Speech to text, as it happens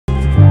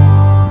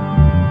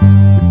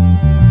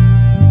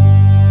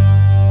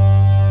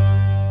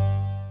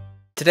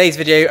today's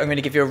video, I'm going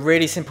to give you a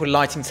really simple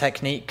lighting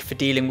technique for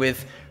dealing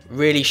with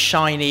really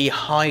shiny,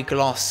 high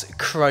gloss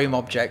chrome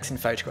objects in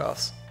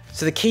photographs.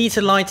 So the key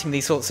to lighting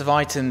these sorts of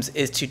items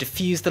is to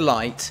diffuse the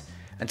light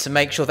and to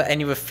make sure that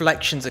any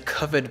reflections are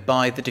covered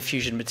by the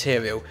diffusion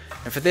material.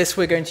 And for this,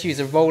 we're going to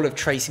use a roll of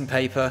tracing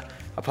paper.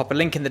 I'll pop a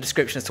link in the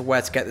description as to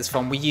where to get this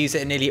from. We use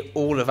it in nearly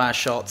all of our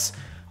shots.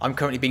 I'm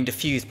currently being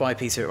diffused by a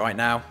piece of it right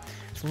now.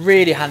 It's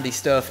really handy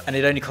stuff, and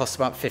it only costs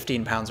about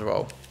 £15 a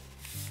roll.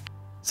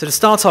 So to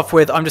start off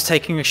with, I'm just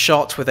taking a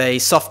shot with a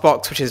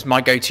softbox, which is my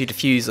go-to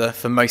diffuser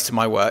for most of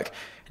my work.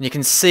 And you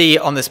can see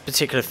on this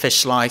particular fish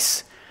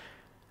slice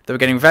that we're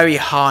getting very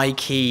high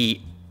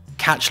key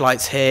catch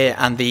lights here,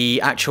 and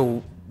the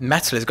actual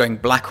metal is going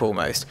black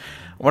almost.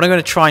 What I'm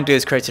going to try and do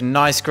is create a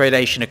nice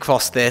gradation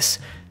across this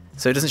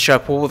so it doesn't show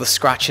up all the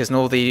scratches and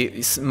all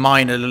the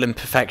minor little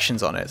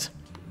imperfections on it.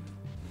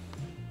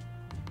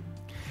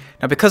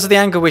 Now, because of the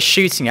angle we're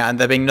shooting at and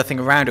there being nothing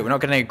around it, we're not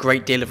getting a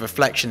great deal of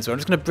reflection, so I'm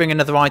just going to bring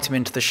another item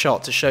into the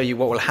shot to show you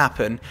what will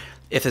happen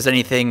if there's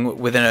anything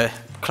within a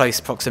close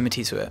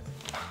proximity to it.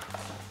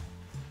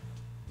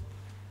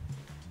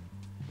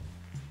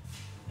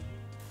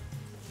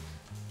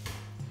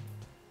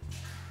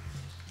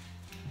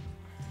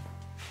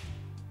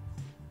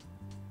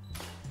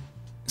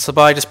 So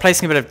by just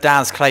placing a bit of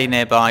Daz clay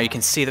nearby, you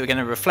can see that we're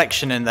getting a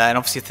reflection in there, and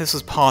obviously if this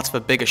was part of a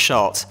bigger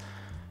shot,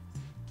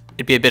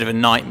 it'd be a bit of a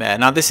nightmare.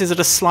 Now this is at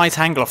a slight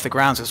angle off the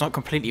ground, so it's not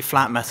completely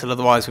flat metal,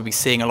 otherwise we'll be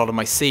seeing a lot of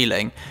my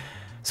ceiling.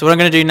 So what I'm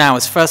going to do now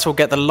is first of all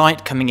get the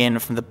light coming in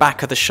from the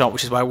back of the shot,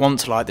 which is where I want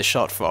to light the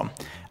shot from.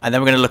 And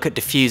then we're going to look at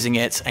diffusing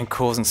it and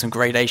causing some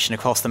gradation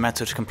across the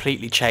metal to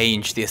completely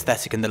change the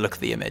aesthetic and the look of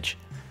the image.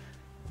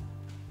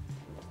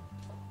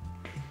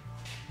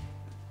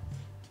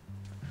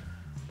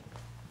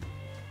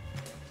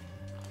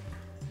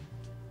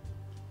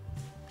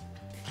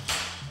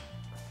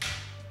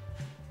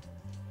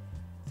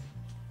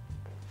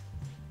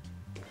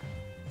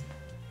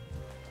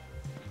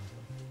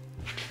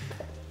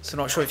 So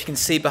I'm not sure if you can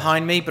see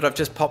behind me, but I've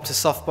just popped a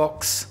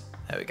softbox,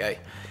 there we go,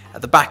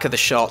 at the back of the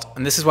shot,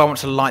 and this is where I want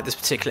to light this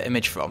particular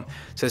image from.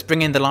 So it's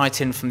bringing the light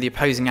in from the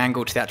opposing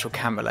angle to the actual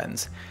camera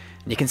lens.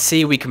 And you can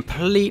see we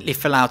completely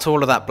fill out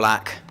all of that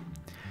black,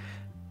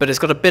 but it's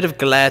got a bit of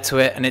glare to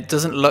it and it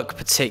doesn't look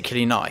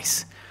particularly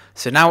nice.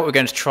 So now what we're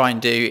going to try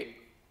and do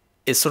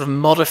is sort of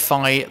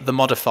modify the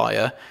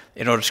modifier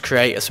in order to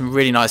create some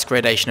really nice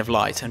gradation of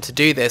light. And to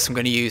do this, I'm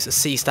going to use a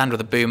C-stand with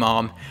a boom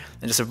arm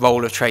and just a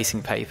roll of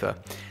tracing paper.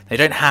 Now, you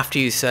don't have to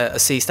use a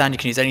C-stand, you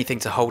can use anything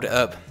to hold it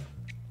up,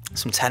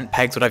 some tent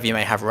pegs, whatever you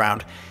may have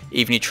around,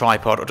 even your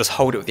tripod, or just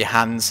hold it with your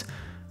hands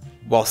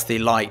whilst the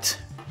light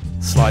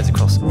slides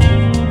across.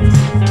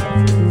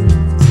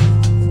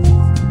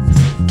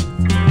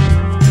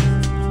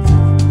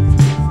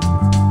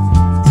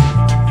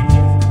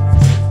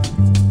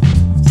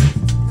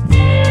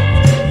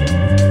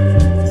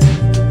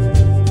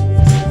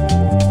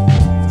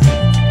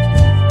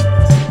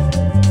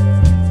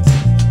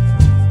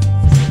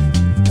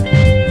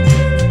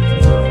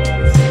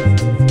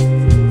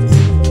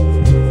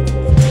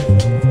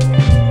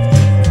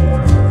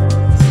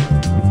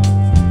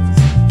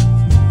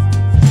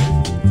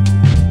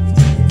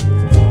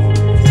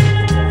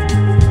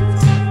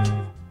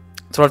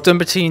 So what I've done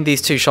between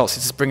these two shots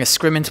is just bring a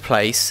scrim into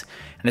place,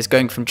 and it's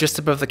going from just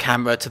above the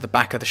camera to the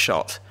back of the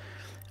shot.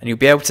 And you'll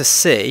be able to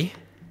see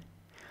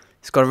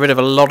it's got rid of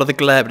a lot of the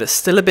glare, but it's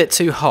still a bit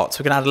too hot.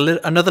 So we're going to add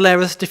another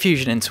layer of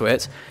diffusion into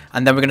it,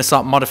 and then we're going to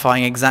start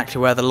modifying exactly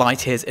where the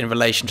light is in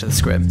relation to the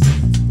scrim.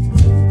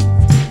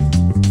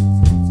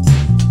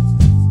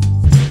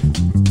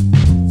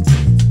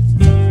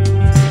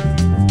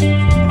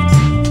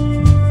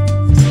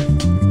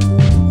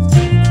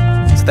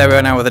 There we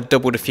are now with a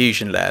double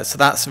diffusion layer, so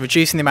that's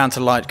reducing the amount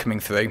of light coming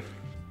through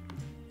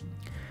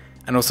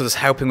and also just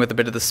helping with a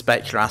bit of the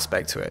specular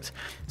aspect to it.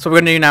 So what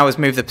we're going to do now is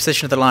move the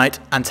position of the light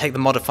and take the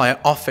modifier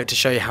off it to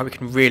show you how we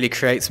can really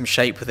create some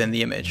shape within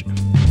the image.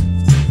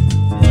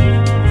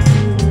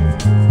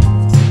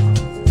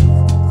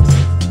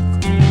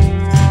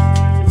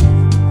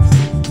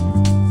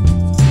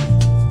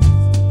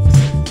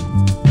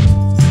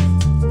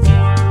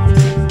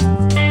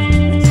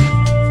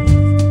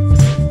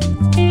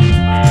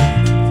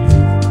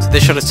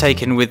 This shot is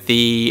taken with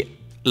the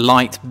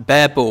light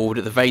bare balled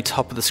at the very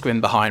top of the scrim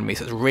behind me,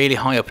 so it's really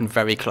high up and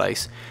very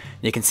close.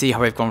 And you can see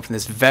how we've gone from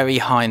this very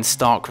high and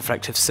stark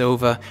reflective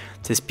silver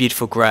to this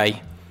beautiful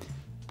grey,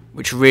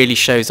 which really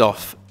shows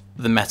off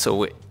the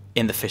metal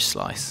in the fish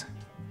slice,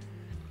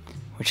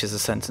 which is a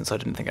sentence I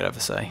didn't think I'd ever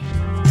say.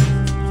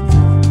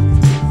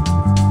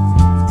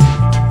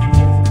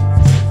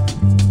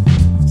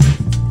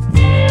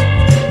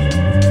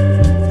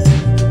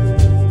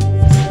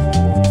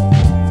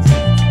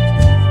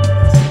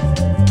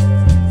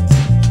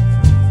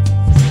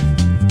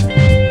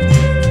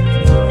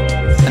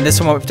 And this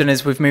one, what we've done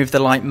is we've moved the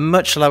light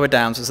much lower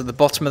down, so it's at the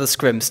bottom of the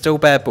scrim, still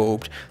bare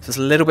bulbed, so it's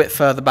a little bit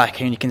further back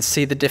here, and you can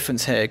see the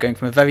difference here, going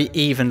from a very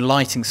even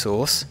lighting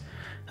source,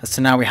 as to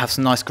now we have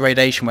some nice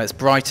gradation where it's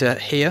brighter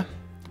here,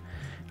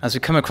 As we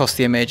come across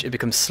the image, it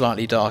becomes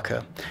slightly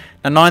darker.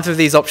 Now, neither of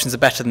these options are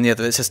better than the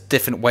other, it's just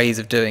different ways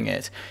of doing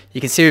it.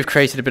 You can see we've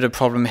created a bit of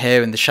problem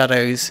here in the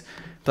shadows,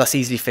 but that's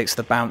easily fixed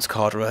with a bounce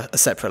card or a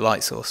separate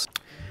light source.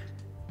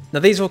 Now,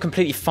 these are all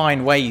completely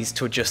fine ways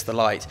to adjust the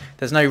light.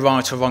 There's no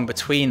right or wrong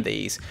between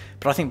these,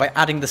 but I think by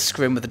adding the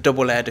scrim with a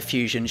double layer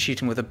diffusion,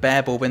 shooting with a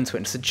bare bulb into it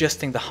and just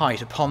adjusting the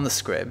height upon the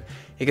scrim,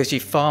 it gives you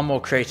far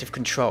more creative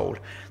control.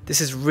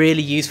 This is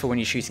really useful when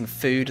you're shooting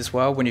food as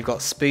well, when you've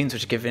got spoons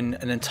which are giving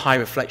an entire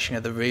reflection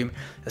of the room.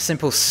 A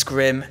simple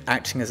scrim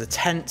acting as a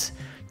tent,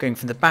 going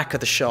from the back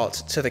of the shot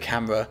to the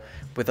camera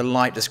with the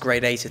light just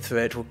gradated through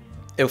it,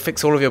 it'll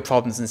fix all of your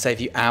problems and save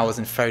you hours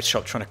in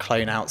Photoshop trying to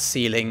clone out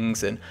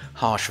ceilings and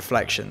harsh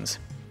reflections.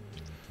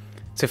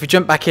 So if we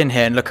jump back in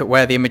here and look at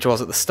where the image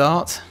was at the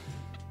start,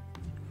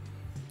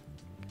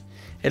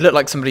 it looked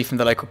like somebody from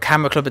the local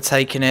camera club had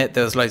taken it.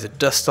 There was loads of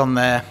dust on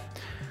there.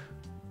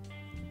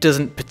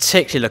 Doesn't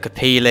particularly look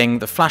appealing.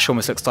 The flash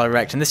almost looks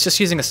direct, and this is just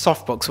using a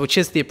softbox, which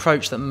is the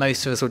approach that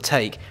most of us would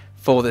take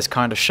for this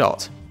kind of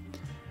shot.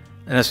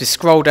 And as we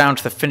scroll down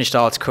to the finished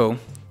article, we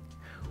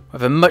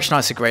have a much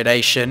nicer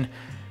gradation.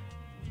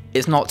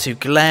 It's not too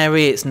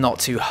glary, it's not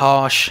too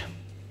harsh.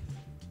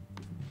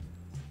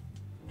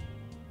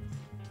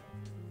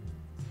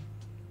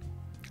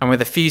 And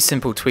with a few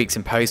simple tweaks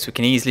in post, we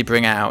can easily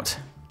bring out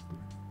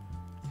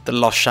the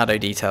lost shadow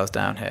details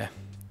down here.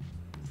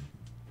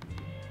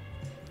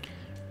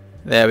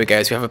 There we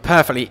go, so we have a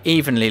perfectly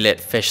evenly lit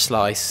fish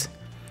slice.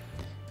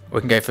 We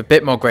can go for a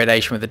bit more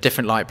gradation with a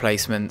different light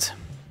placement.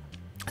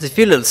 There's a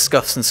few little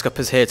scuffs and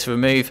scuppers here to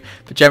remove,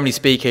 but generally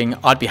speaking,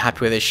 I'd be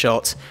happy with this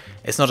shot.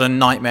 It's not a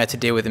nightmare to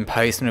deal with in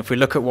post, and if we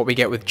look at what we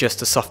get with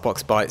just a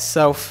softbox by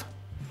itself,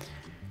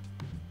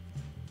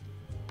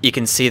 you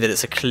can see that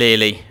it's a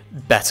clearly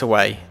better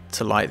way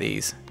to light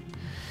these.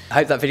 I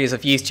hope that video is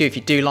of use to you. If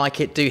you do like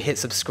it, do hit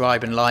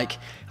subscribe and like.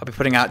 I'll be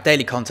putting out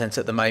daily content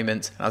at the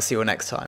moment, and I'll see you all next time.